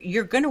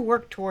You're going to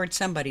work towards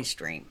somebody's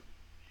dream.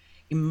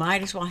 You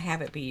might as well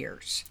have it be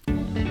yours.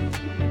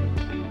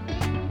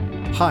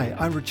 Hi,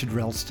 I'm Richard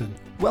Ralston.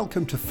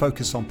 Welcome to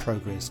Focus on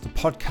Progress, the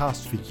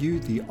podcast for you,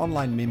 the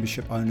online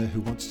membership owner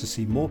who wants to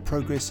see more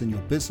progress in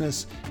your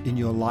business, in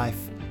your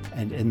life,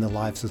 and in the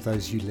lives of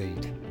those you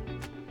lead.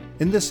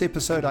 In this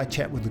episode, I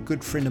chat with a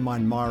good friend of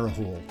mine, Myra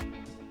Hall.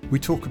 We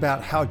talk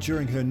about how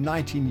during her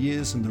 19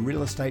 years in the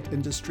real estate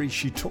industry,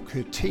 she took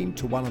her team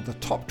to one of the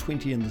top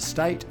 20 in the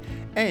state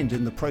and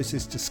in the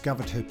process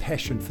discovered her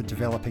passion for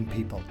developing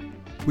people.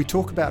 We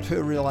talk about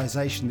her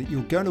realization that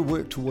you're going to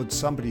work towards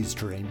somebody's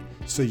dream,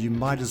 so you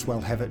might as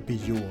well have it be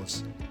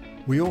yours.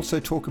 We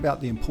also talk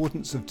about the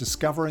importance of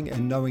discovering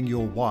and knowing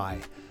your why,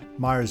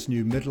 Myra's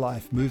new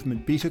midlife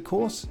movement beta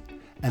course,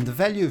 and the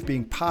value of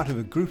being part of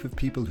a group of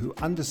people who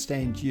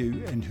understand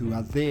you and who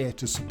are there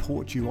to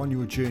support you on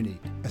your journey,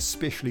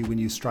 especially when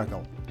you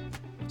struggle.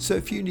 So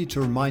if you need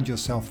to remind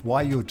yourself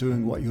why you're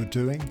doing what you're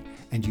doing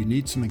and you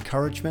need some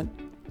encouragement,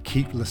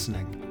 keep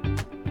listening.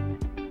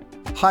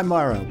 Hi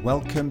Myra,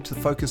 welcome to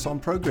Focus on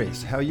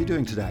Progress. How are you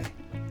doing today?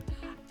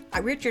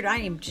 Richard, I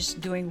am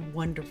just doing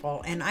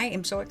wonderful, and I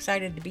am so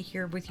excited to be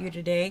here with you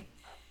today.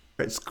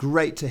 It's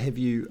great to have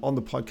you on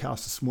the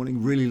podcast this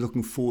morning. Really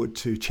looking forward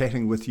to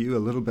chatting with you a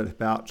little bit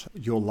about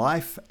your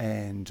life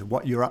and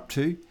what you're up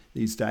to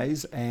these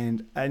days,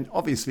 and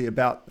obviously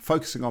about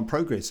focusing on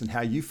progress and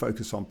how you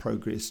focus on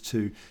progress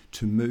to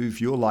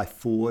move your life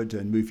forward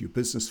and move your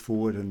business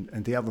forward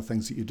and the other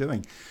things that you're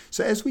doing.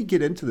 So as we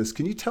get into this,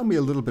 can you tell me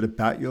a little bit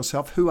about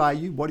yourself? Who are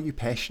you? What are you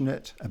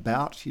passionate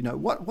about? You know,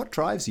 what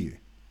drives you?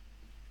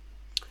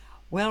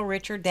 Well,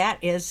 Richard,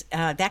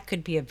 that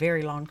could be a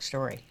very long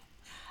story.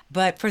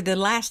 But for the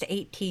last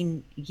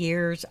 18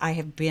 years, I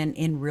have been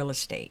in real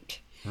estate.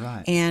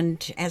 Right.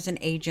 And as an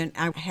agent,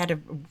 I had a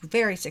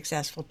very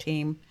successful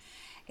team,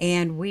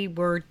 and we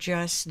were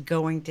just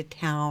going to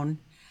town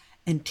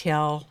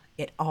until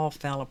it all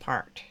fell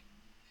apart.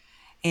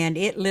 And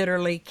it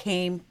literally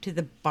came to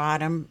the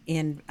bottom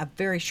in a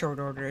very short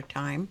order of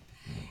time.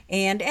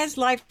 And as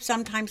life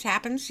sometimes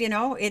happens,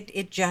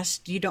 it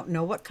just, you don't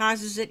know what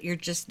causes it, you're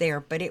just there.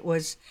 But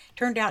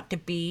turned out to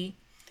be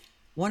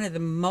one of the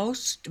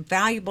most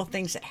valuable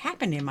things that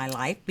happened in my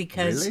life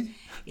because Really?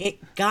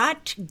 it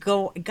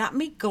got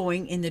me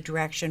going in the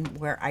direction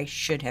where I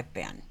should have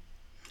been.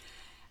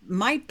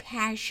 My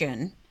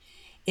passion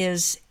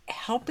is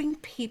helping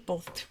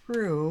people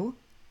through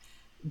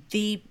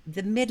the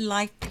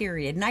midlife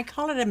period, and I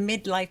call it a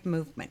midlife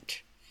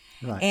movement.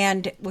 Right.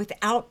 And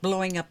without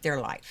blowing up their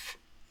life.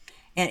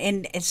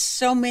 And as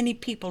so many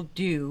people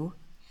do,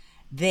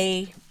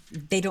 they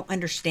don't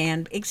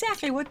understand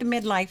exactly what the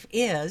midlife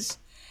is.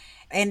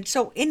 And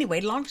so anyway,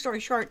 long story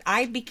short,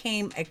 I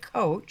became a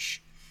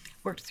coach,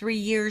 worked 3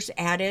 years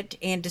at it,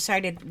 and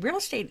decided real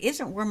estate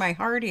isn't where my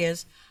heart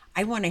is.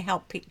 I want to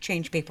help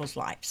change people's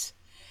lives.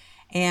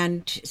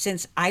 And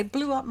since I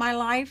blew up my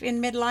life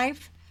in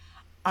midlife,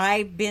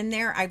 I've been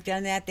there, I've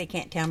done that. They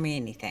can't tell me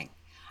anything.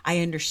 I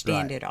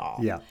understand Right. it all.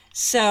 Yeah.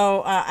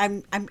 So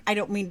I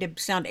don't mean to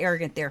sound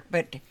arrogant there,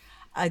 but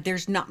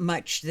there's not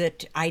much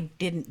that I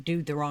didn't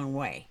do the wrong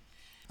way.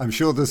 I'm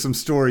sure there's some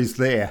stories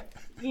there.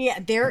 Yeah,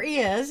 there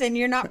is, and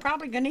you're not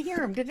probably going to hear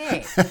them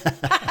today.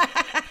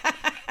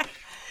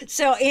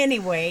 So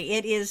anyway,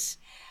 it is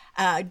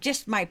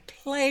just my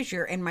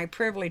pleasure and my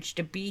privilege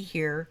to be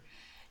here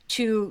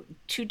to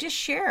just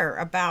share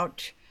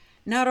about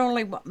not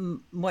only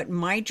what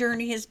my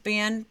journey has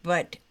been,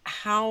 but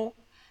how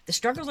the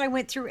struggles I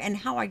went through and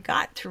how I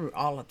got through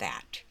all of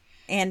that.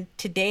 And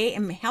today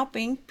I'm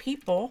helping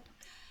people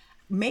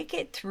make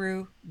it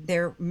through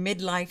their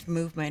midlife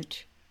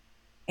movement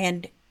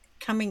and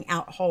coming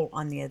out whole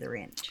on the other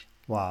end.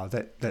 Wow,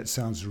 that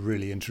sounds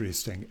really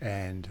interesting.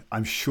 And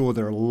I'm sure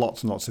there are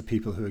lots and lots of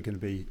people who are going to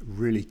be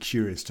really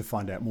curious to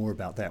find out more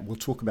about that. We'll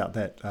talk about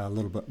that a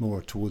little bit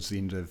more towards the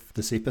end of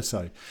this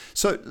episode.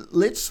 So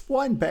let's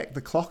wind back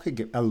the clock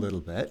a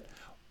little bit.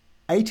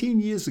 18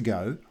 years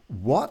ago,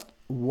 what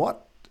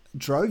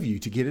drove you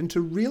to get into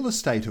real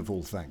estate of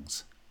all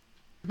things?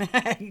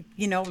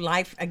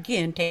 Life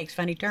again takes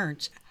funny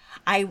turns.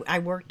 I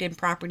worked in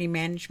property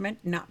management,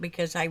 not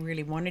because I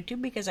really wanted to,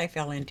 because I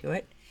fell into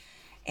it.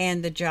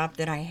 And the job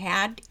that I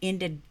had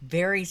ended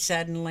very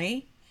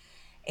suddenly.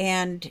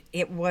 And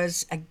it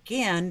was,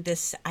 again,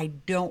 I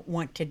don't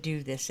want to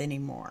do this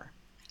anymore.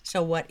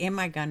 So what am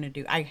I going to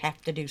do? I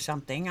have to do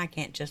something. I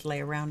can't just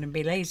lay around and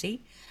be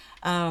lazy.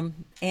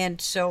 And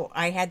so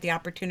I had the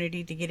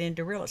opportunity to get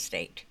into real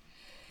estate.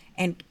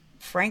 And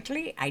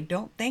frankly, I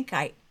don't think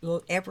I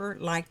ever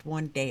liked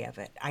one day of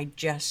it. I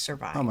just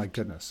survived. Oh my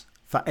goodness.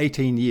 For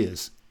 18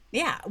 years.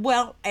 Yeah,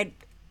 well,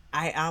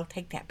 I'll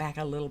take that back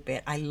a little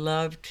bit. I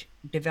loved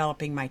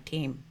developing my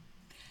team.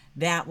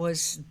 That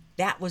was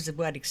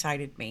what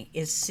excited me,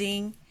 is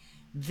seeing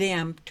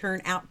them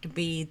turn out to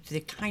be the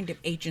kind of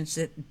agents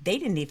that they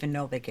didn't even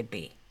know they could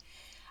be.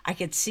 I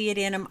could see it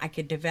in them. I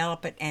could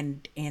develop it,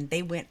 and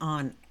they went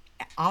on.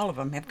 All of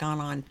them have gone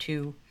on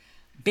to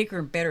bigger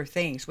and better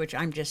things, which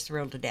I'm just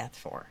thrilled to death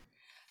for,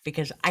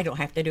 because I don't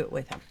have to do it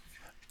with them.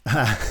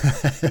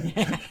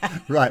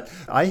 Right.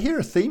 I hear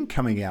a theme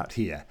coming out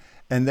here,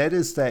 and that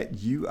is that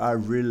you are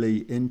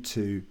really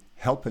into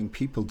helping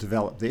people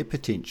develop their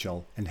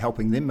potential and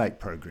helping them make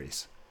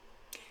progress.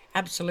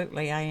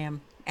 Absolutely, I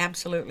am.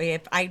 Absolutely.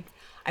 If I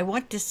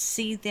want to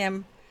see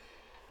them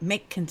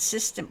make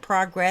consistent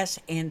progress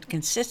and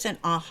consistent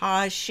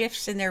aha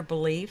shifts in their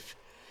belief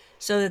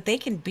so that they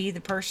can be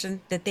the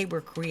person that they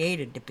were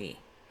created to be.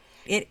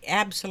 It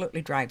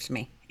absolutely drives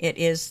me. It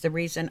is the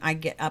reason I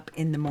get up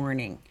in the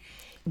morning.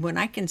 When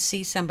I can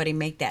see somebody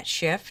make that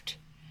shift,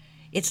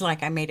 it's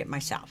like I made it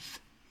myself.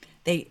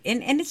 And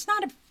it's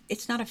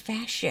not a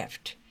fast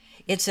shift.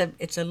 It's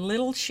a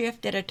little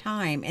shift at a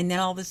time, and then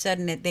all of a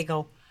sudden they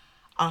go,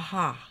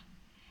 aha,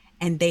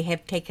 and they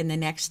have taken the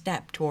next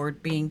step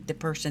toward being the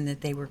person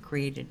that they were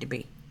created to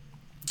be.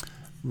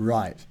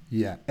 Right.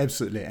 Yeah,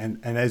 absolutely. And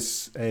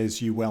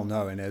as you well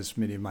know, and as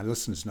many of my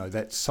listeners know,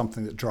 that's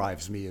something that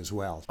drives me as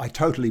well. I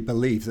totally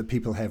believe that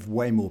people have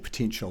way more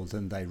potential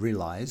than they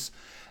realize.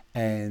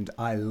 And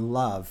I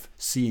love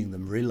seeing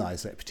them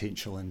realize that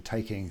potential and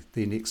taking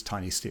their next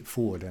tiny step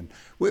forward. And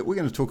we're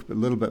going to talk a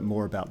little bit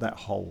more about that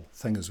whole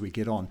thing as we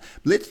get on.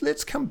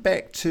 Let's come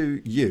back to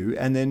you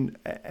and then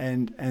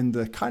and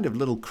the kind of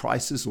little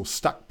crisis or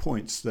stuck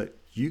points that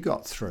you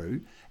got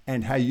through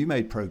and how you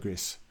made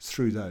progress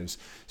through those.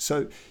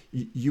 So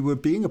you were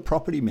being a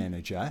property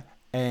manager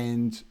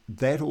and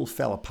that all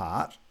fell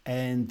apart,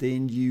 and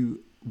then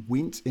you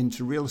went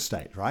into real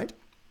estate, right?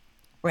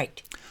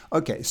 Right.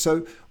 Okay,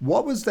 so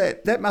what was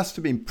that? That must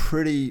have been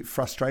pretty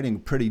frustrating,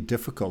 pretty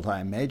difficult, I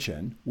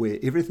imagine, where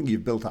everything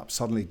you've built up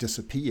suddenly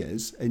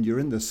disappears and you're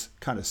in this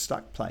kind of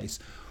stuck place.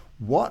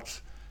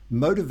 What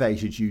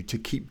motivated you to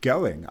keep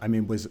going? I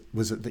mean, was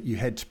it that you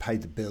had to pay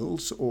the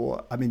bills,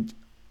 or I mean,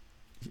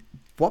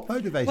 what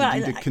motivated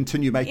you to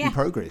continue making yeah,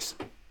 progress?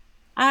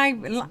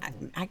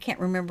 I can't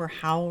remember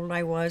how old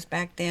I was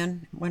back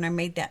then when I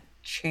made that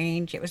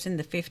change. It was in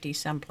the 50s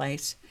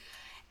someplace,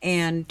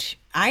 and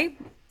I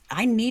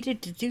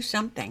needed to do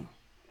something.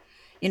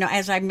 You know,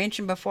 as I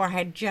mentioned before, I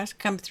had just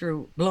come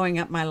through blowing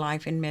up my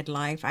life in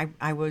midlife.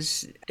 I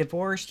was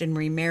divorced and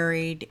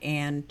remarried,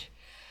 and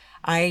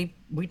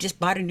we just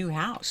bought a new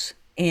house,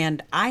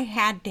 and I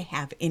had to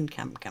have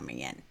income coming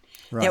in.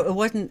 Right. It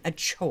wasn't a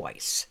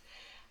choice,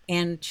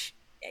 and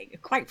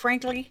quite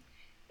frankly,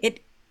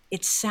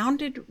 it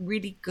sounded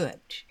really good.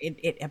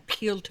 It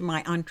appealed to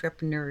my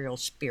entrepreneurial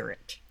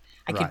spirit.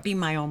 I could Right. be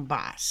my own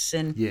boss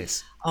and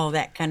Yes. all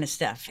that kind of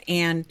stuff.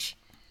 And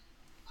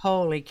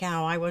holy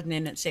cow, I wasn't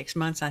in it 6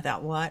 months. I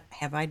thought, what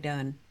have I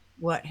done?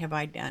 What have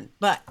I done?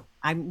 But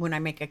when I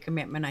make a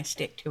commitment, I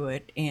stick to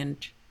it, and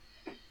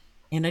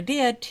I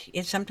did.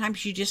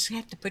 Sometimes you just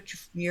have to put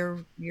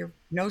your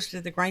nose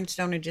to the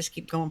grindstone and just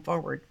keep going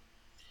forward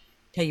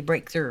till you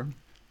break through.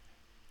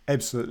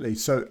 Absolutely.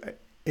 So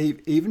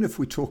even if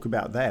we talk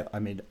about that, I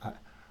mean,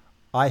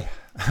 I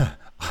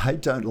I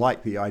don't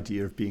like the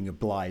idea of being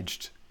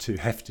obliged to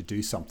have to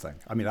do something.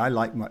 I mean, I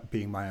like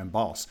being my own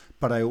boss,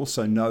 but I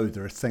also know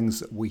there are things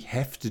that we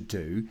have to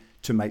do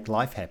to make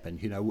life happen.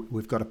 You know,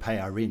 we've got to pay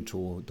our rent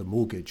or the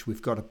mortgage.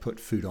 We've got to put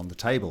food on the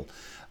table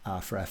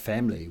for our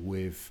family.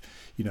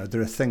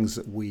 There are things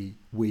that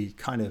we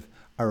kind of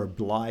are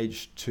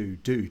obliged to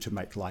do to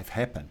make life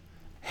happen.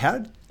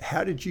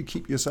 How did you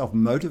keep yourself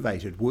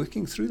motivated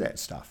working through that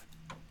stuff?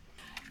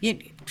 You,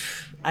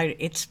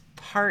 it's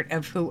part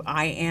of who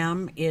I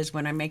am. Is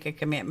when I make a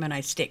commitment,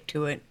 I stick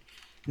to it,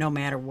 no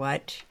matter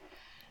what.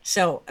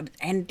 So,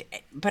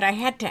 but I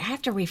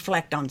have to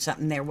reflect on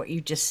something there. What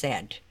you just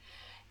said.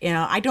 You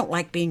know, I don't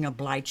like being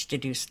obliged to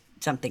do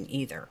something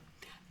either.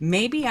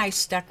 Maybe I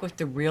stuck with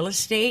the real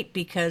estate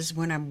because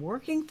when I'm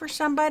working for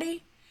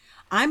somebody,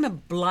 I'm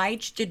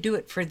obliged to do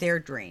it for their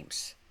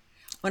dreams.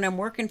 When I'm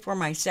working for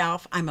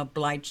myself, I'm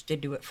obliged to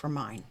do it for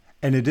mine.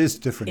 And it is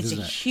different, It's a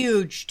isn't it?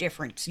 huge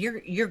difference.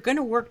 You're going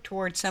to work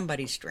towards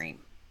somebody's dream.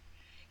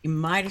 You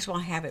might as well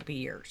have it be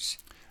yours.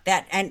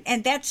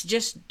 And that's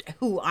just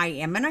who I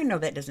am. And I know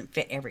that doesn't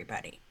fit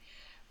everybody,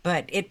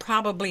 but it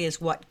probably is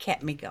what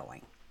kept me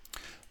going.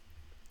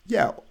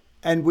 Yeah,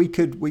 and we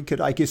could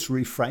I guess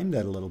reframe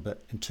that a little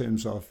bit in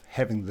terms of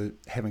having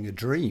a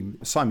dream.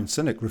 Simon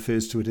Sinek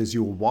refers to it as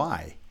your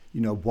why.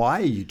 You know,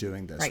 why are you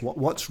doing this? Right.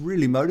 What's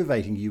really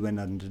motivating you in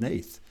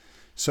underneath?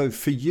 So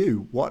for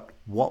you, what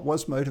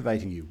was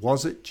motivating you?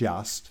 Was it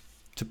just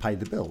to pay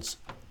the bills?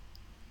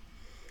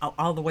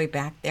 All the way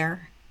back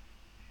there,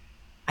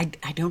 I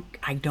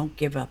don't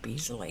give up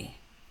easily.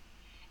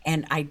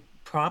 And I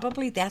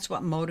probably that's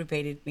what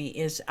motivated me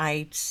is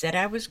I said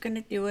I was going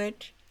to do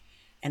it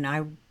and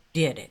I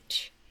did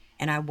it.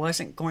 And I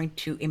wasn't going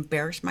to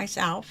embarrass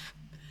myself.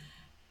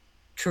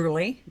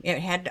 Truly, it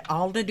had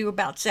all to do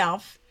about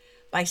self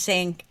by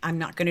saying I'm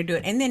not going to do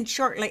it. And then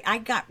shortly I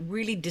got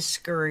really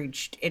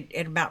discouraged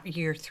at about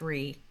year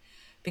 3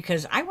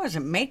 because I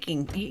wasn't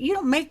making you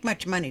don't make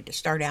much money to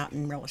start out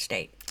in real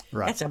estate.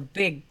 Right. That's a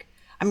big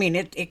I mean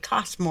it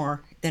costs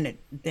more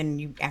than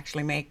you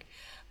actually make.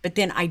 But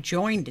then I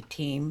joined a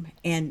team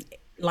and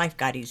life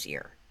got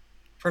easier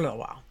for a little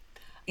while.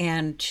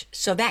 And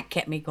so that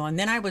kept me going.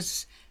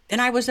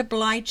 And I was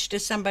obliged to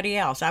somebody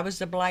else. I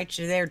was obliged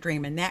to their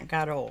dream, and that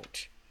got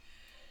old.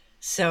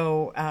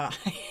 So, but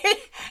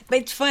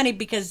it's funny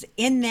because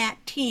in that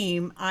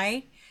team,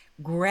 I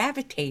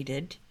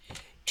gravitated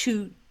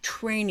to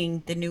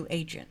training the new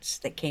agents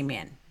that came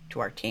in to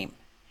our team.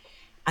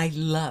 I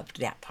loved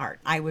that part.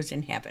 I was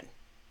in heaven.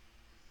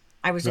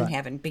 I was in Right.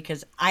 heaven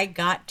because I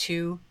got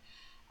to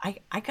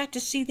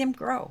see them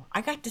grow.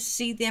 I got to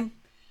see them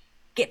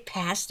get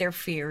past their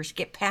fears,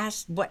 get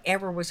past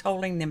whatever was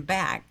holding them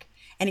back,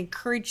 and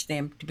encourage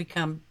them to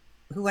become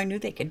who I knew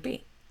they could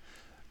be.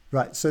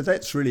 Right. So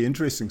that's really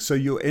interesting. So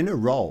you're in a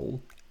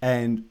role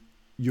and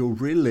you're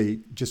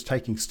really just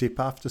taking step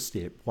after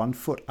step, one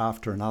foot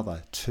after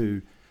another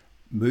to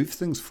move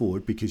things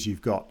forward because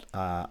you've got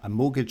a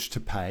mortgage to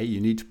pay. You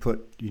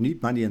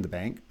need money in the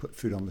bank, put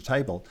food on the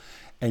table.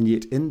 And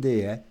yet in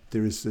there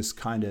is this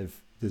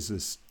there's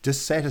this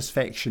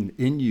dissatisfaction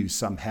in you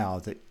somehow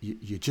that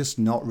you're just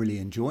not really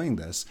enjoying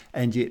this.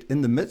 And yet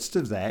in the midst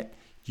of that,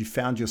 you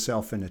found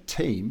yourself in a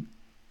team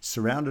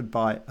surrounded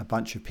by a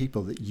bunch of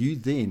people that you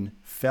then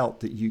felt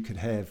that you could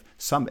have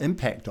some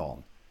impact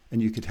on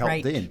and you could help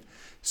Right. them.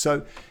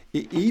 So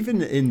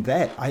even in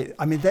that,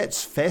 I mean,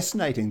 that's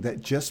fascinating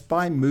that just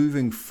by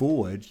moving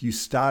forward, you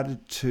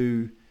started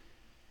to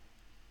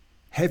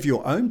have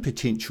your own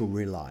potential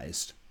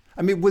realized.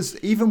 I mean, was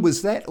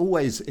that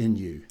always in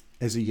you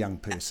as a young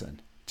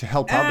person to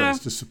help Uh, others,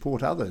 to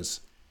support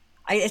others?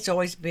 it's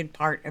always been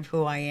part of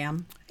who I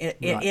am.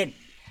 Right.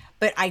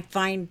 But I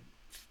find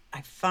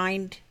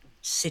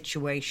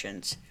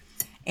situations,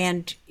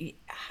 and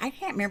I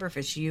can't remember if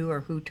it's you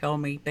or who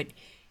told me, but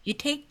you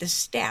take the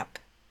step,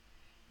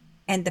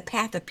 and the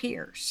path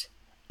appears.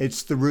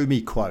 It's the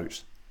Rumi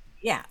quote.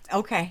 Yeah,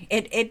 okay.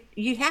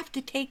 You have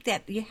to take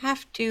that. You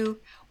have to,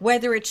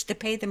 whether it's to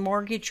pay the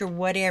mortgage or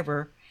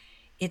whatever,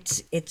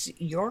 it's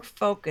your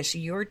focus,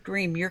 your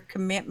dream, your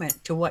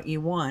commitment to what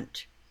you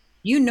want.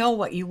 You know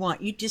what you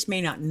want. You just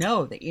may not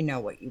know that you know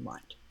what you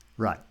want.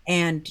 Right.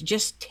 And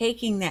just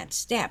taking that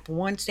step,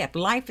 one step.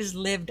 Life is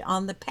lived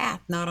on the path,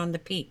 not on the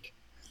peak.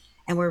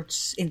 And we're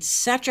in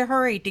such a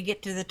hurry to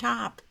get to the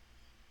top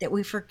that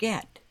we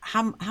forget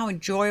how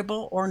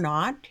enjoyable or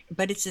not,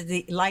 but it's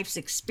the life's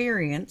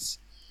experience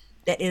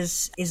that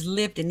is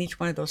lived in each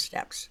one of those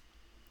steps.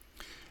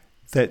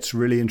 That's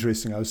really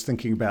interesting. I was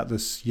thinking about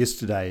this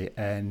yesterday,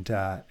 and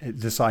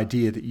this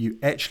idea that you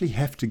actually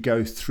have to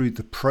go through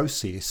the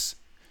process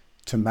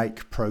to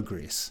make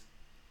progress.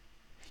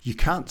 You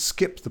can't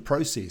skip the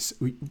process.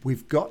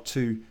 We've got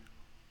to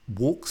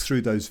walk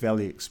through those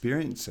valley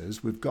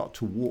experiences. We've got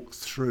to walk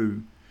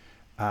through,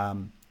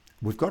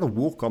 we've got to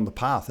walk on the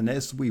path. And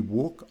as we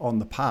walk on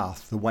the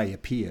path, the way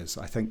appears.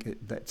 I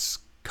think that's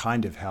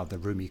kind of how the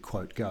Rumi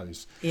quote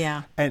goes.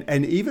 Yeah.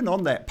 And even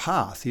on that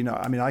path,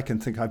 I mean, I can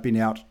think I've been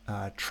out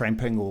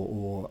tramping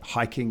or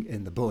hiking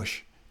in the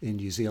bush in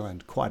New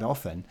Zealand quite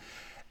often.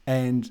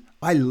 And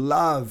I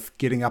love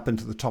getting up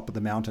into the top of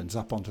the mountains,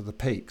 up onto the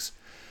peaks.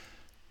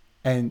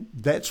 And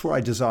that's where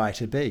I desire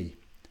to be.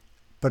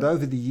 But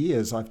over the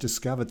years, I've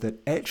discovered that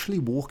actually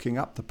walking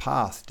up the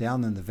path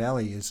down in the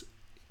valley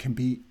can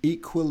be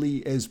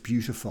equally as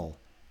beautiful.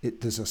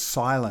 There's a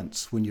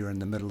silence when you're in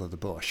the middle of the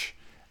bush.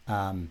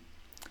 And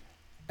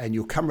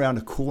you'll come around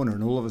a corner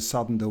and all of a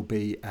sudden there'll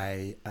be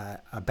a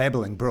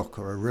babbling brook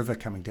or a river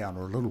coming down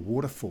or a little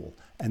waterfall.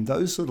 And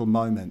those little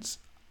moments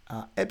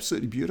are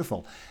absolutely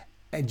beautiful.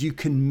 And you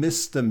can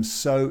miss them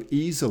so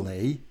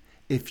easily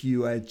if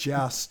you are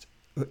just,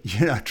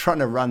 trying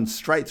to run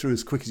straight through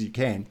as quick as you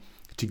can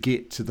to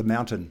get to the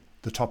mountain,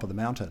 the top of the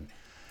mountain.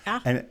 Yeah.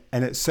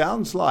 And it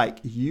sounds like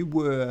you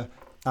were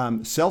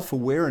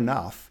self-aware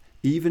enough,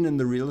 even in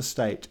the real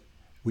estate,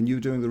 when you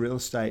were doing the real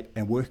estate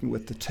and working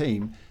with the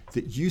team,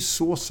 that you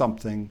saw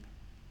something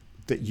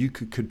that you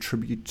could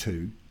contribute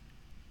to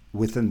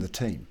within the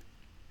team.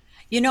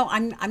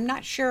 I'm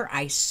not sure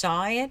I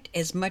saw it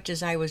as much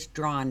as I was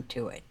drawn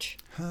to it.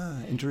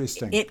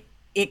 Interesting.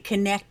 It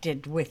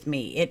connected with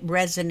me. It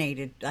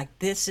resonated. Like,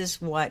 this is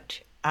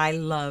what I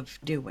love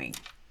doing.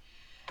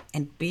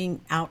 And being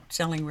out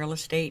selling real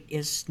estate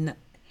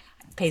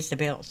pays the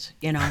bills,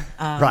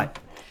 Right.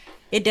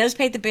 It does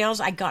pay the bills.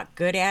 I got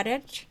good at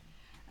it.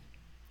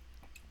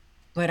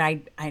 But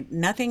I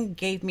nothing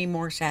gave me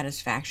more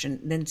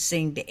satisfaction than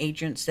seeing the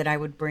agents that I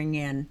would bring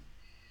in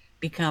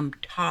become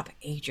top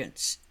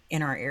agents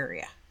in our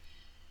area.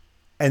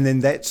 And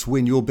then that's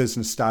when your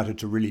business started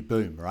to really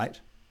boom, right?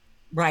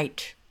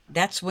 Right.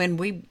 That's when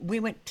we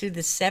went to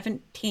the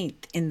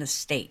 17th in the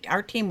state.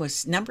 Our team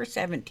was number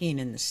 17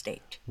 in the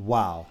state.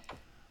 Wow.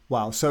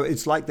 Wow. So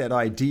it's like that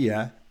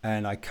idea,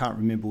 and I can't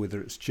remember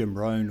whether it's Jim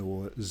Rohn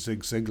or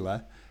Zig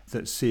Ziglar,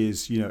 that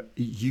says,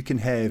 you can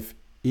have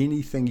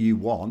anything you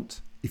want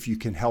if you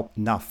can help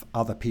enough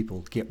other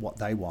people get what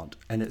they want.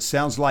 And it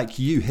sounds like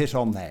you hit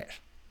on that.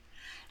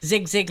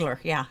 Zig Ziglar,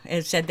 yeah,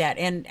 it said that.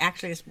 And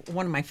actually, it's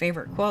one of my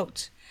favorite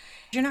quotes.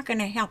 You're not going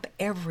to help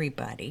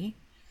everybody,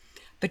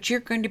 but you're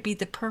going to be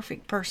the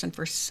perfect person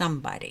for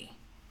somebody.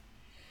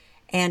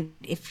 And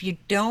if you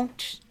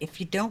don't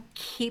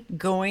keep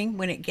going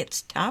when it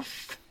gets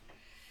tough,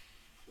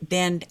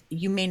 then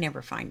you may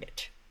never find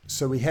it.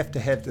 So we have to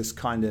have this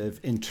kind of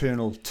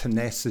internal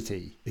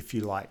tenacity, if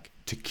you like,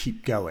 to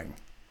keep going.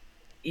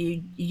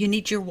 You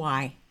need your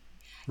why.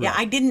 Yeah,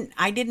 Right.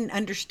 I didn't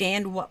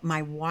understand what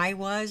my why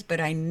was, but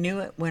I knew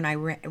it when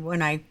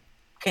I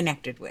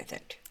connected with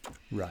it.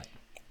 Right.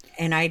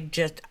 And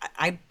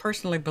I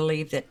personally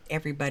believe that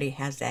everybody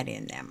has that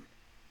in them.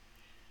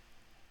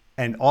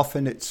 And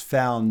often it's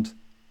found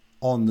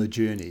on the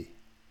journey.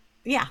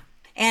 Yeah.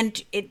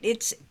 And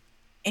it's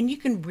and you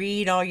can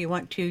read all you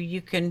want to.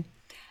 You can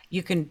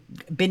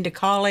been to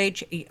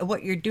college.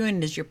 What you're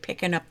doing is you're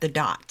picking up the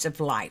dots of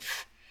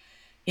life,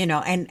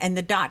 and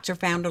the dots are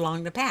found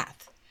along the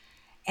path.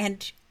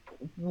 And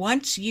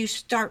once you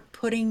start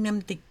putting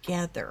them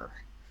together,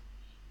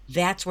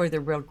 that's where the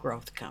real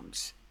growth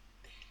comes.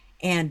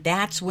 And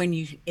that's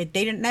when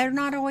they're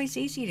not always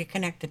easy to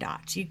connect the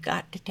dots. You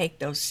got to take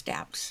those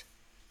steps.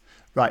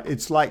 Right.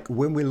 It's like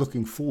when we're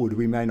looking forward,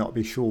 we may not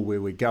be sure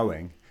where we're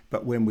going,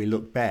 but when we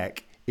look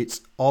back,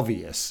 it's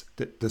obvious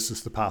that this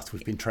is the path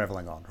we've been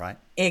traveling on, right?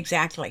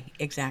 Exactly,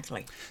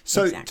 exactly,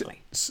 So,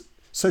 exactly.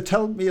 so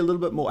tell me a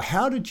little bit more.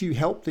 How did you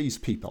help these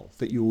people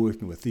that you were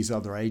working with, these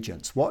other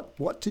agents?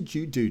 What did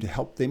you do to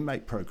help them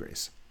make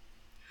progress?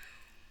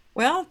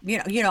 Well, we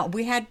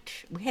had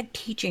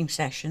teaching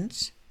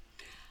sessions,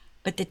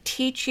 but the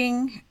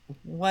teaching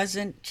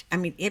wasn't. I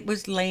mean, it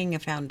was laying a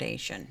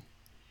foundation.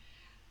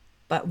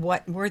 But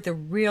where the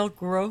real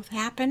growth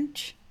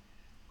happened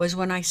was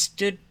when I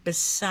stood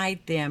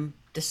beside them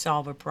to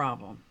solve a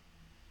problem.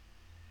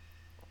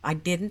 I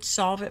didn't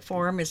solve it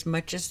for them as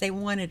much as they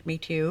wanted me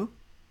to,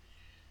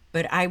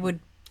 but I would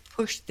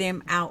push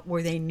them out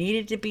where they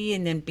needed to be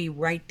and then be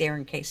right there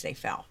in case they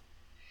fell.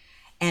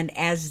 And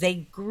as they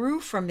grew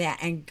from that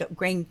and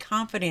gained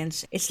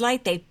confidence, it's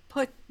like they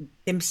put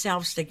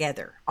themselves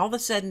together. All of a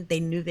sudden, they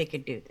knew they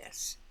could do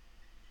this.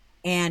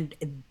 And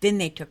then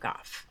they took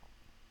off.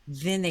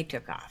 Then they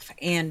took off.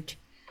 And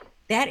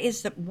that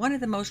is one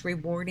of the most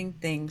rewarding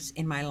things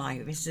in my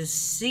life is to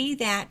see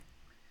that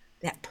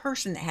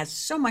person that has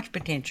so much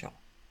potential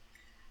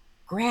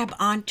grab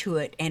onto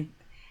it and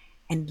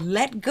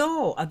let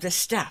go of the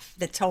stuff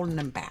that's holding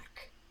them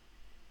back.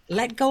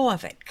 Let go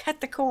of it.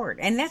 Cut the cord.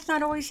 And that's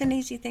not always an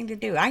easy thing to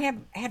do. I have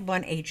had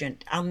one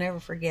agent I'll never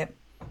forget.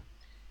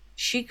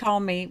 She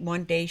called me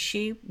one day.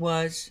 She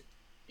was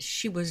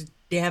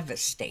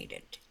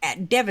devastated.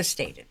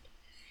 Devastated.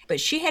 But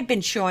she had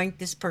been showing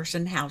this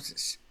person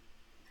houses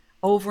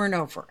over and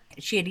over.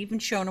 She had even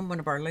shown them one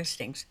of our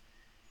listings.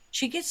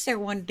 She gets there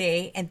one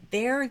day and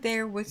they're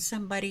there with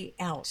somebody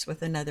else,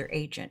 with another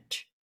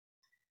agent.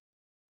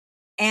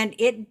 And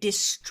it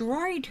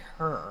destroyed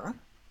her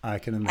I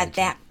can at imagine.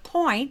 that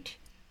point,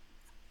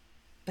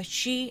 but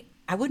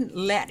I wouldn't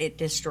let it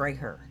destroy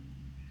her.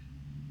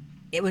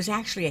 It was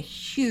actually a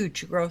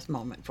huge growth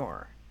moment for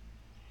her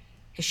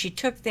because she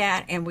took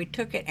that and we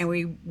took it and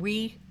we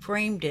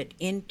reframed it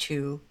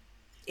into,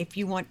 if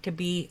you want to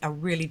be a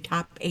really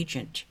top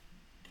agent,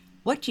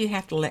 what do you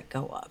have to let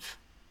go of?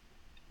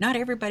 Not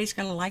everybody's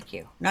going to like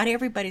you. Not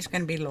everybody's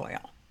going to be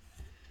loyal.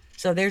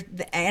 So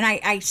and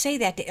I say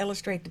that to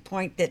illustrate the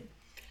point that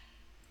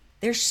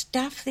there's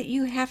stuff that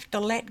you have to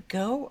let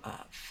go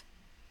of.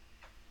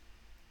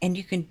 And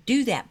you can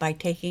do that by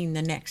taking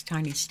the next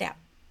tiny step.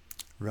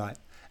 Right.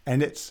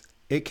 And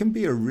it can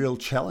be a real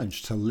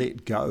challenge to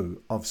let go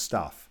of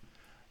stuff.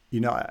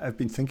 I've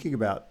been thinking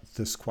about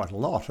this quite a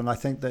lot, and I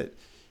think that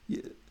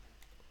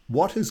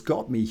what has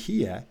got me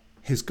here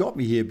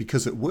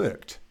because it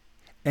worked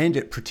and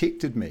it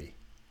protected me.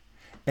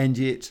 And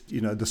yet,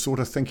 the sort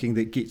of thinking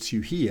that gets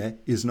you here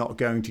is not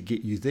going to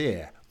get you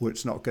there, or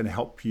it's not going to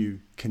help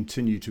you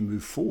continue to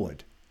move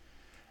forward.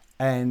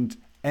 And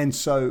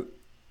so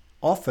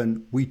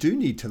often we do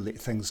need to let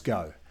things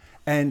go.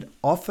 And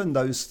often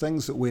those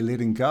things that we're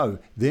letting go,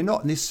 they're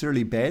not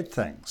necessarily bad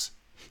things.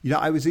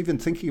 I was even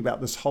thinking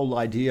about this whole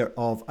idea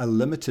of a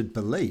limited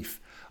belief.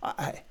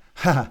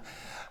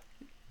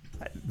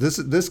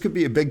 This could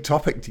be a big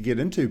topic to get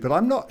into, but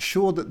I'm not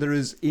sure that there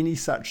is any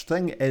such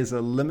thing as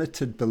a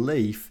limited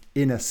belief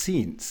in a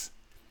sense.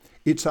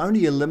 It's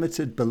only a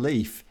limited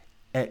belief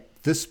at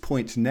this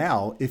point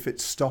now if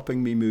it's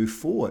stopping me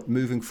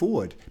moving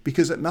forward,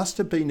 because it must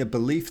have been a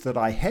belief that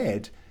I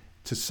had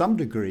to some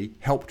degree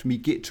helped me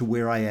get to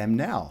where I am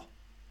now.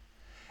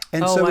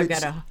 And Oh, so I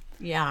got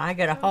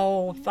a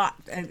whole thought.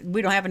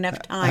 We don't have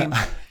enough time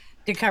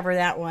to cover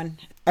that one.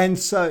 and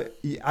so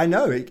I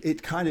know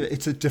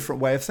it's a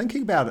different way of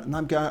thinking about it. And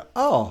I'm going,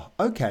 oh,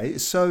 okay.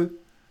 So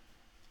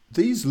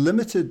these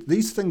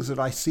things that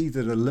I see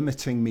that are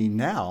limiting me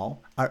now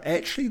are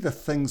actually the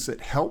things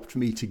that helped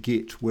me to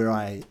get where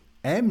I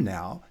am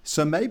now.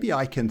 So maybe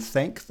I can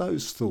thank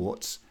those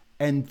thoughts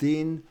and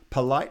then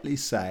politely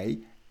say,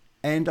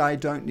 and I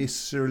don't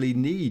necessarily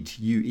need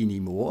you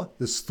anymore,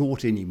 this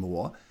thought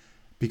anymore,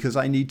 because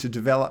I need to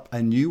develop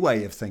a new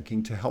way of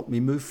thinking to help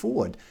me move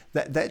forward.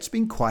 That's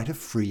been quite a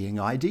freeing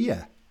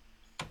idea.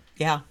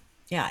 Yeah.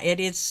 Yeah. It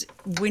is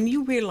when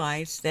you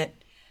realize that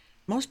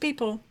most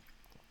people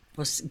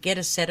will get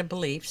a set of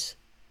beliefs,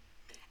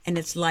 and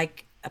it's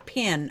like a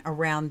pin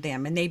around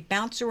them, and they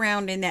bounce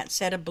around in that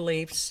set of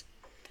beliefs,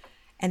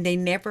 and they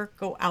never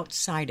go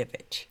outside of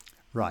it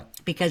Right.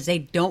 because they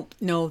don't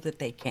know that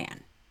they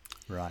can.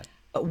 Right.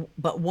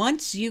 But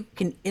once you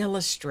can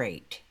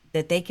illustrate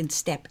that they can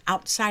step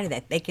outside of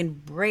that, they can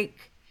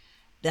break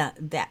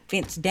that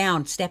fence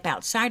down, step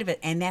outside of it,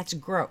 and that's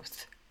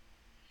growth.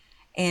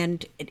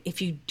 And if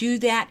you do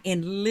that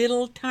in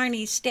little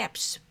tiny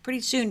steps,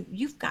 pretty soon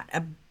you've got a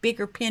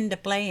bigger pin to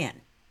play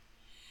in.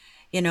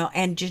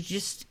 And if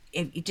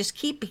you just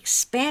keep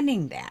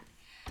expanding that.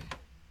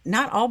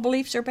 Not all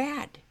beliefs are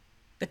bad,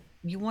 but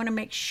you want to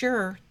make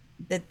sure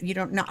that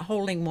you're not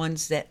holding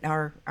ones that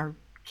are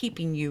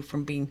keeping you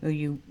from being who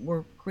you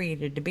were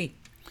created to be.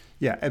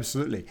 Yeah,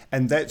 absolutely.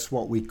 And that's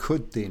what we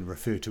could then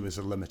refer to as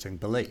a limiting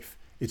belief.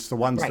 It's the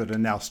ones Right. that are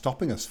now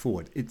stopping us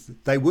forward.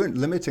 They weren't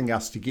limiting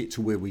us to get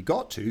to where we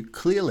got to,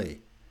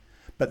 clearly,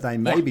 but they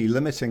may Yeah. be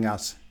limiting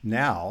us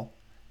now.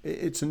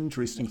 It's an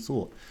interesting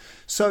thought.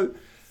 So,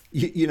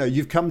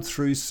 you've come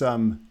through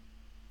some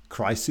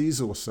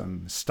crises or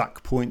some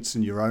stuck points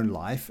in your own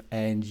life,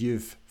 and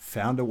you've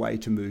found a way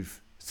to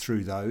move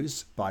through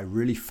those by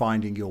really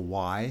finding your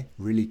why,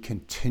 really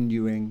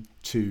continuing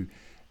to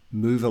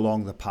move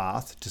along the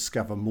path,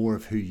 discover more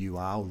of who you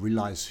are,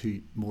 realize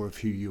more of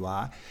who you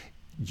are.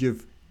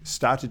 You've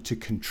started to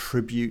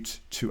contribute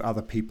to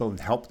other people and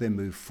help them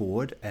move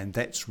forward, and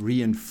that's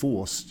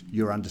reinforced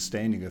your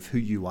understanding of who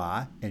you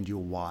are and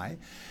your why.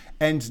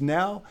 And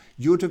now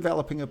you're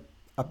developing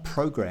a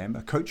program,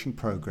 a coaching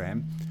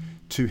program,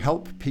 to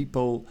help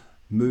people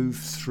move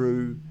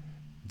through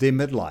their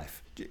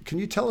midlife. Can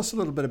you tell us a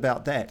little bit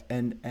about that,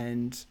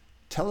 and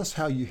tell us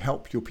how you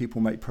help your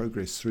people make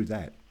progress through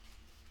that?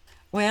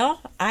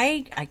 Well,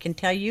 I can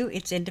tell you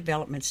it's in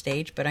development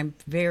stage, but I'm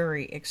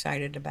very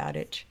excited about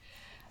it.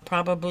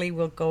 Probably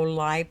will go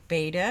live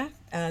beta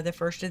the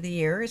first of the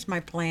year is my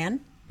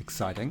plan.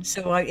 Exciting.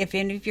 So if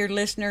any of your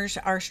listeners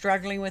are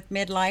struggling with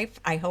midlife,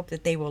 I hope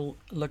that they will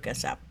look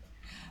us up.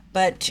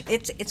 But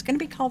it's going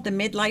to be called the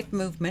Midlife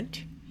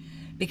Movement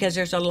because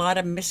there's a lot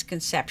of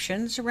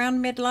misconceptions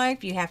around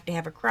midlife. You have to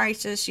have a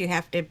crisis. You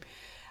have to,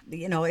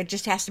 it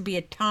just has to be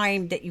a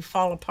time that you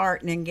fall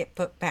apart and then get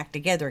put back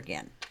together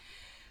again.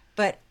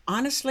 But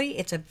honestly,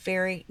 it's a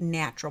very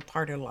natural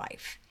part of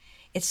life.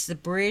 It's the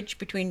bridge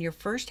between your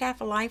first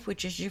half of life,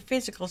 which is your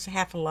physical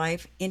half of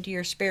life, into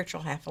your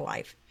spiritual half of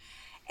life.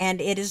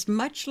 And it is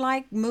much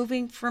like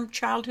moving from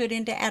childhood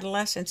into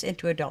adolescence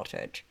into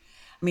adulthood.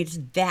 I mean, it's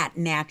that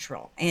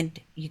natural, and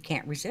you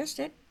can't resist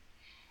it.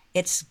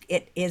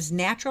 It is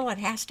natural. It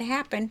has to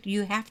happen.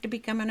 You have to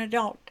become an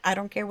adult. I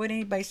don't care what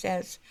anybody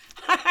says,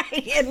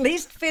 at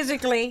least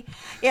physically.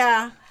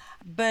 Yeah.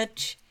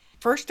 But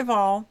first of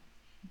all,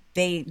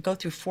 they go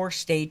through 4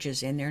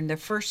 stages in there. And the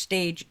first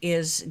stage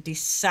is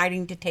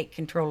deciding to take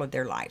control of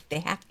their life. They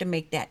have to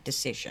make that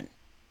decision.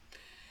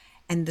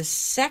 And the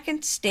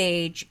second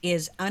stage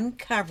is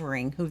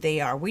uncovering who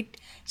they are. We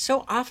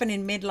so often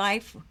in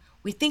midlife,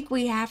 we think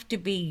we have to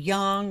be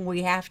young,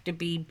 we have to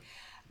be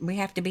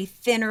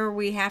thinner,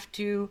 we have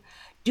to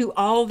do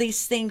all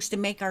these things to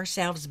make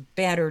ourselves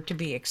better to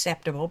be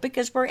acceptable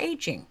because we're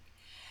aging.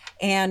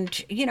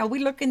 And, we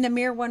look in the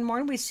mirror one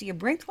morning, we see a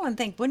wrinkle and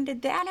think, when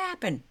did that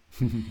happen?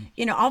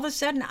 All of a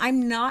sudden,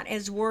 I'm not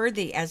as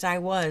worthy as I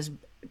was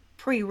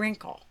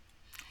pre-wrinkle.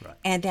 Right.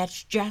 And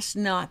that's just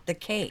not the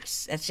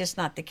case. That's just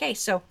not the case.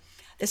 So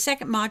the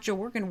second module,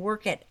 we're going to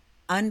work at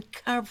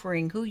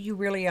uncovering who you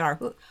really are.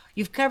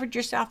 You've covered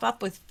yourself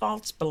up with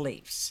false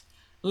beliefs,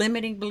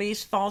 limiting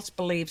beliefs, false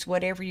beliefs,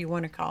 whatever you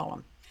want to call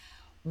them.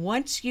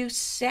 Once you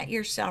set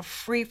yourself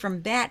free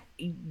from that,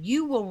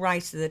 you will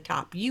rise to the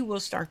top. You will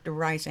start to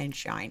rise and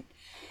shine.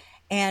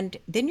 And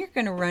then you're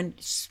going to run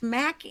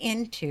smack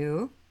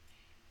into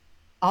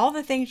all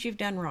the things you've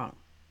done wrong,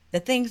 the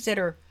things that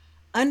are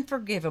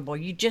unforgivable.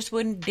 You just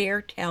wouldn't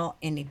dare tell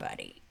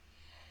anybody.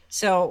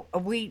 So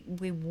we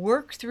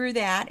work through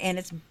that, and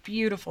it's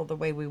beautiful the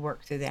way we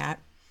work through that.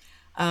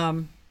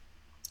 And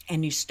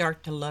you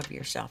start to love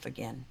yourself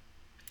again.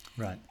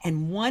 Right.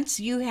 And once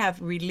you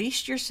have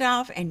released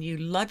yourself and you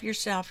love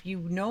yourself, you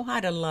know how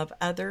to love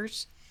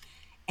others,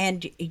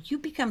 and you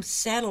become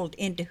settled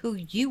into who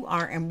you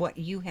are and what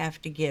you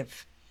have to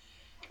give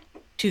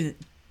to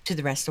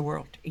the rest of the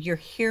world. You're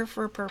here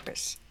for a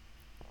purpose.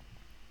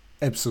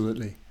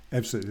 Absolutely.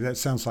 Absolutely. That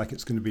sounds like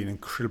it's going to be an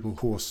incredible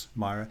course,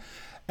 Myra.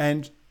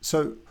 And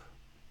so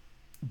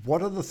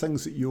what are the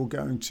things that you're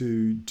going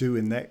to do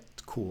in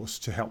that course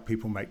to help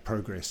people make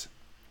progress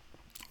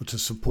or to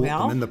support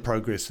them in the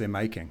progress they're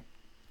making?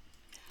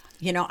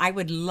 I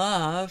would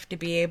love to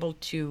be able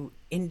to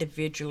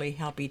individually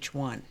help each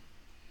one,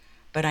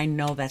 but I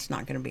know that's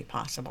not going to be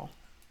possible.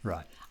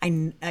 Right.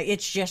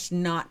 It's just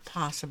not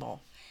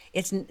possible.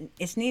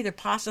 It's neither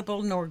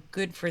possible nor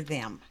good for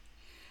them.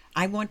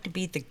 I want to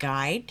be the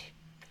guide,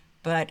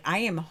 but I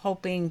am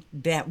hoping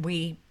that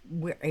we're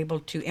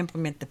able to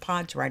implement the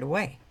pods right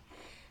away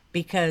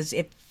because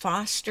it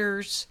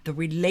fosters the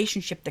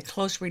relationship, the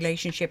close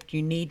relationship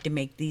you need to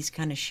make these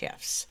kind of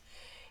shifts.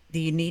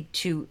 You need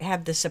to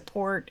have the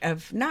support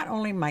of not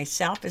only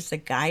myself as the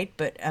guide,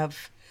 but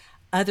of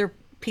other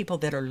people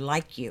that are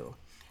like you,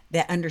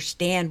 that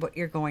understand what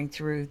you're going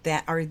through,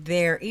 that are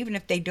there, even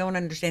if they don't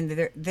understand,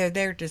 they're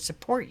there to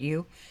support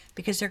you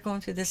because they're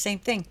going through the same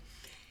thing,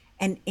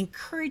 and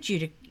encourage you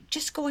to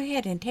just go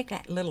ahead and take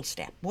that little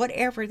step,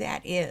 whatever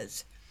that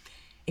is.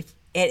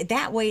 If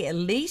that way, at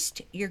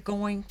least you're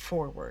going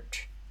forward.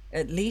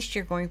 At least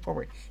you're going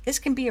forward. This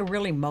can be a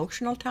really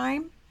emotional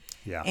time.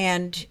 Yeah.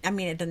 And I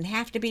mean, it doesn't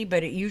have to be,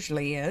 but it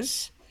usually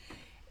is.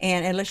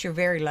 And unless you're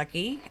very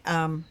lucky.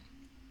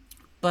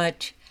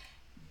 But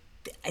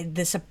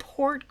the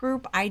support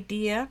group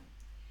idea,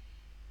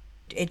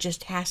 it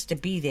just has to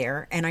be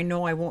there. And I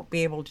know I won't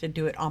be able to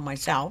do it all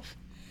myself.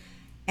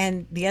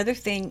 And the other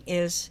thing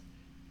is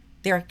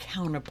they're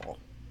accountable.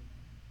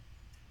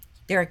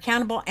 They're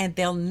accountable, and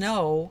they'll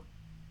know.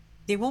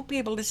 They won't be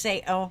able to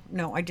say, oh,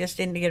 no, I just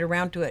didn't get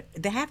around to it.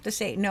 They have to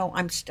say, no,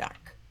 I'm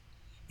stuck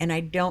and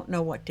I don't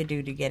know what to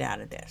do to get out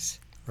of this.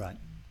 Right.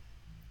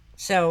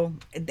 So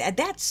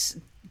that's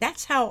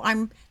how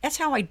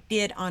I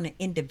did on an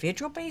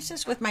individual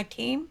basis with my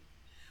team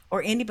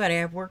or anybody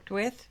I've worked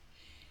with.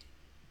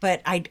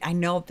 But I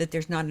know that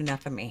there's not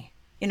enough of me.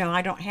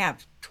 I don't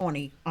have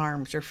 20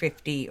 arms or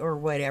 50 or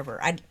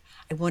whatever. I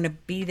want to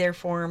be there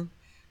for them,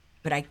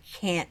 but I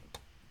can't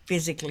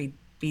physically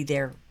be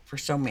there for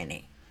so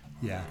many.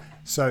 Yeah.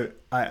 So,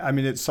 I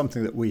mean, it's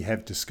something that we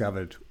have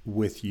discovered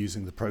with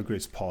using the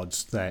Progress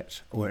Pods,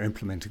 that we're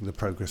implementing the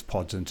Progress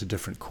Pods into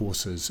different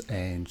courses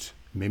and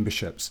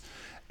memberships.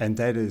 And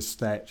that is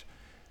that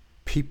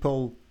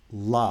people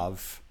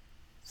love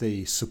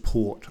the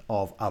support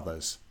of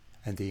others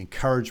and the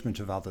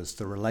encouragement of others,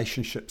 the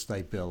relationships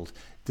they build.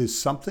 There's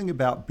something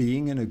about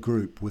being in a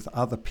group with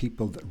other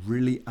people that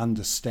really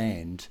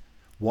understand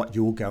what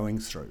you're going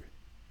through.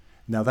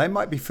 Now, they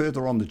might be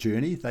further on the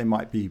journey. They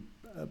might be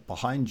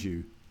behind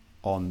you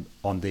on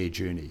their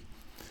journey.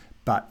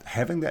 But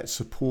having that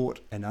support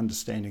and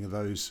understanding of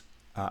those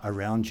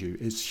around you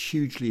is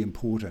hugely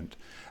important.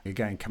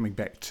 Again, coming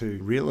back to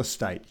real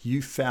estate,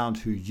 you found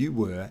who you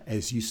were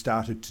as you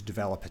started to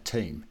develop a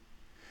team,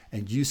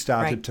 and you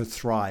started to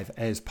thrive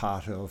as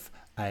part of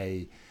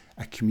a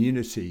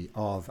community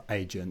of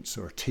agents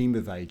or a team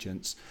of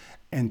agents,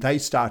 and they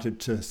started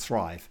to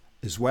thrive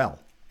as well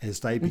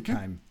as they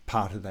became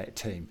part of that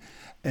team.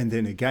 And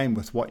then again,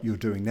 with what you're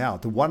doing now,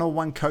 the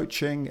one-on-one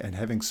coaching and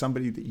having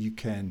somebody that you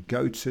can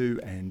go to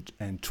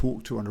and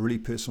talk to on a really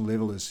personal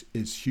level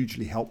is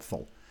hugely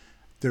helpful.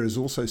 There is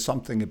also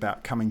something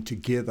about coming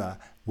together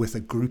with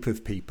a group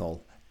of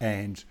people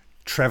and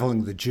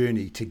traveling the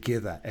journey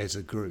together as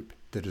a group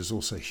that is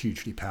also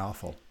hugely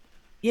powerful.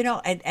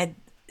 And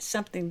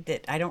something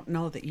that I don't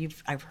know that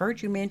I've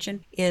heard you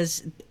mention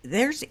is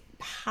there's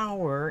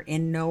power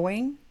in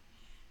knowing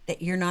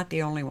that you're not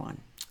the only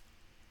one.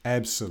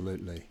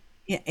 Absolutely.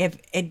 Yeah,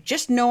 if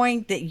just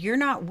knowing that you're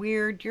not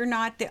weird, you're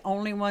not the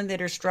only one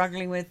that are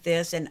struggling with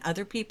this, and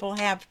other people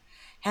have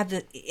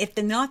if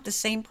they're not the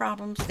same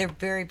problems, they're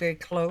very, very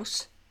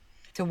close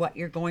to what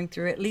you're going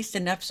through, at least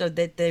enough so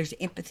that there's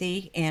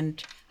empathy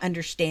and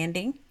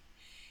understanding.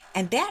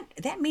 And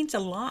that means a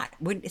lot,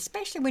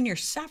 especially when you're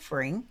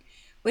suffering,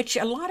 which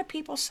a lot of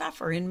people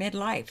suffer in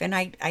midlife. And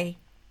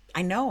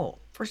I know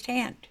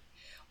firsthand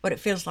what it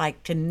feels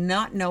like to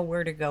not know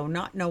where to go,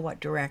 not know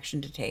what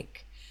direction to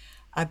take.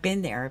 I've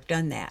been there, I've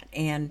done that,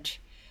 and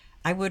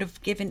I would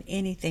have given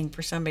anything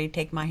for somebody to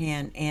take my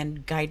hand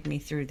and guide me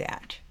through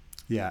that.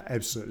 Yeah,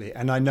 absolutely.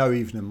 And I know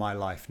even in my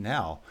life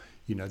now,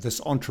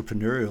 this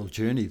entrepreneurial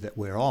journey that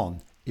we're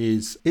on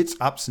it's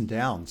ups and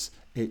downs.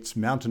 It's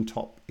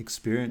mountaintop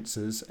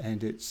experiences,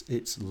 and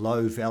it's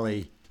low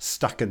valley,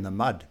 stuck in the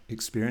mud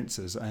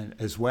experiences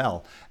as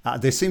well.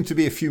 There seem to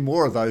be a few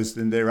more of those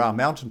than there are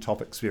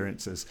mountaintop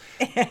experiences.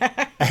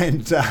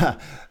 And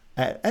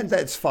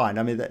that's fine.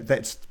 I mean,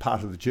 that's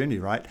part of the journey,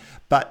 right?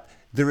 But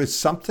there is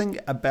something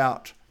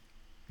about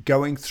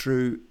going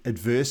through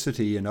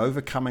adversity and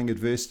overcoming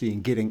adversity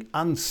and getting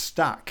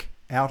unstuck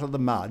out of the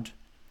mud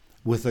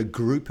with a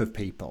group of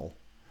people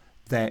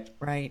that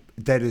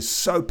is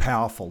so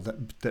powerful,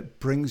 that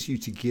brings you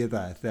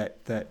together,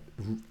 that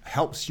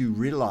helps you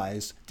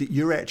realize that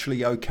you're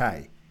actually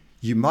okay.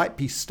 You might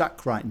be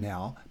stuck right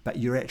now, but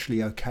you're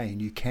actually okay, and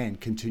you can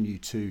continue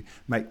to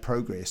make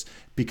progress,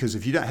 because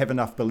if you don't have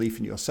enough belief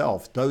in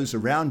yourself, those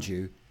around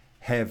you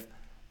have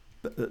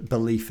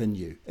belief in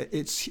you.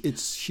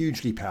 It's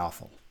hugely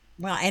powerful.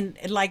 Well, and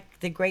like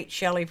the great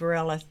Shelley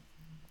Varela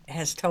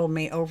has told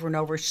me over and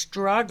over,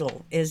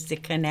 struggle is the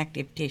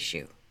connective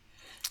tissue.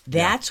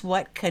 That's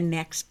what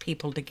connects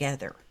people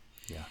together.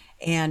 Yeah.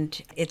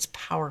 And it's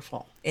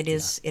powerful.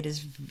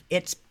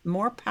 It's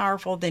more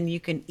powerful than you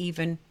can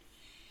even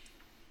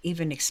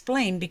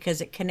explain,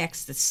 because it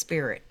connects the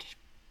spirit,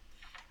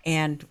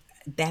 and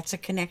that's a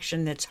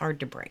connection that's hard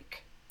to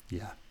break.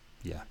 Yeah.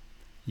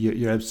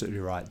 You're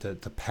absolutely right. The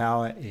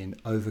power in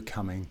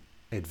overcoming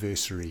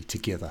adversity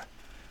together,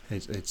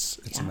 it's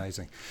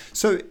amazing.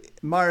 So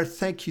Myra,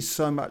 thank you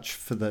so much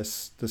for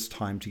this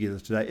time together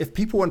today. If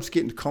people want to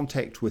get into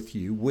contact with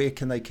you, where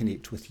can they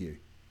connect with you?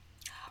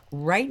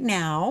 Right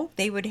now,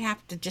 they would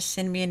have to just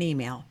send me an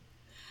email.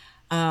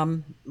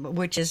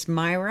 which is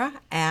Myra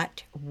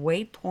at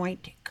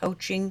Waypoint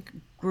Coaching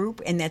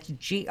Group, and that's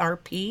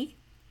GRP.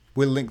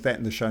 We'll link that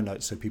in the show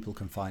notes so people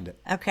can find it.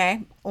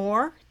 Okay.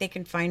 Or they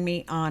can find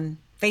me on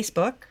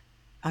Facebook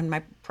on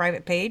my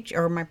private page,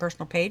 or my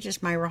personal page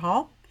is Myra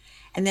Hall.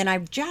 And then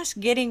I'm just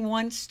getting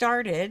one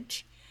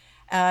started.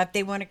 If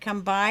they want to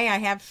come by,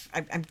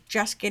 I'm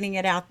just getting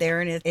it out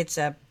there, and it's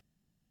a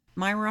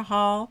Myra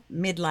Hall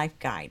Midlife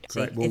Guide. See,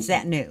 Great. Well, it's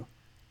that new.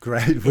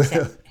 Great.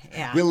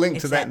 We'll link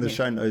to that in the new.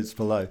 show notes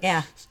below.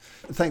 Yeah.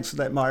 Thanks for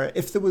that, Myra.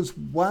 If there was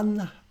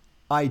one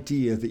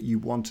idea that you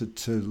wanted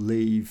to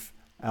leave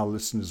our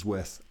listeners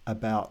with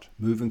about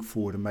moving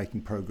forward and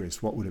making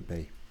progress, what would it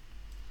be?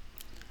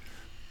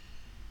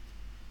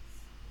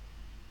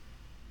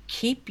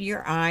 Keep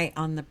your eye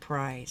on the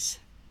prize.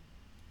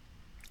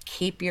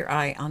 Keep your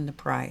eye on the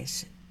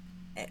prize.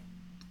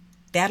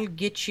 That'll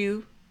get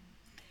you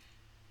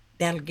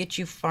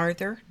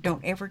farther.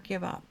 Don't ever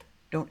give up.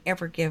 Don't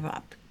ever give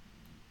up.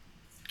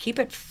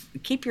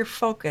 Keep your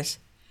focus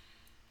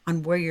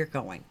on where you're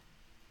going.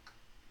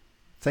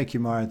 Thank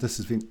you, Myra. This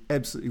has been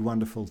absolutely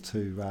wonderful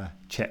to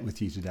chat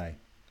with you today.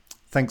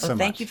 Thanks so much.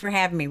 Thank you for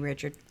having me,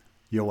 Richard.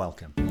 You're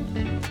welcome.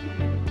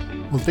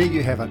 Well, there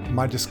you have it,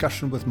 my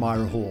discussion with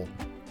Myra Hall.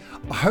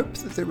 I hope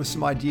that there were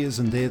some ideas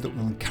in there that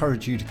will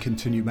encourage you to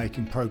continue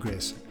making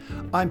progress.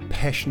 I'm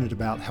passionate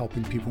about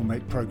helping people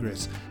make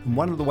progress, and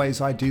one of the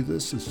ways I do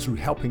this is through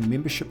helping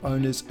membership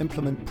owners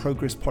implement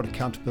Progress Pod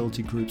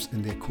accountability groups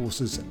in their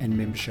courses and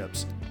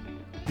memberships.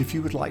 If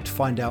you would like to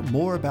find out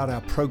more about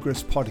our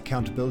Progress Pod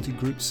accountability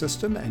group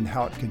system and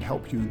how it can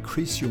help you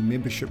increase your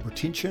membership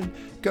retention,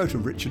 go to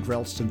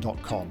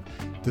richardralston.com.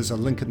 There's a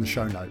link in the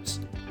show notes.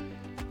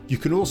 You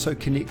can also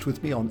connect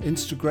with me on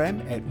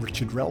Instagram at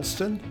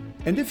richardralston.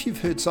 And if you've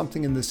heard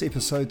something in this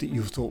episode that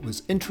you thought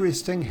was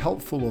interesting,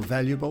 helpful, or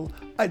valuable,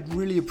 I'd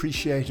really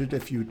appreciate it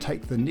if you would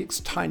take the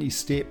next tiny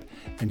step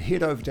and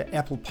head over to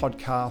Apple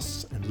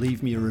Podcasts and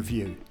leave me a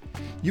review.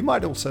 You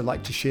might also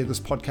like to share this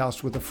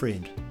podcast with a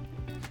friend.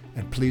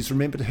 And please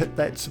remember to hit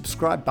that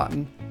subscribe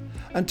button.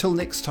 Until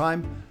next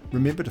time,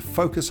 remember to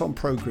focus on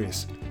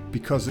progress,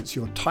 because it's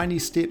your tiny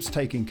steps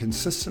taken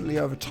consistently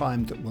over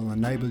time that will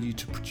enable you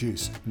to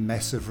produce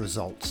massive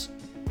results.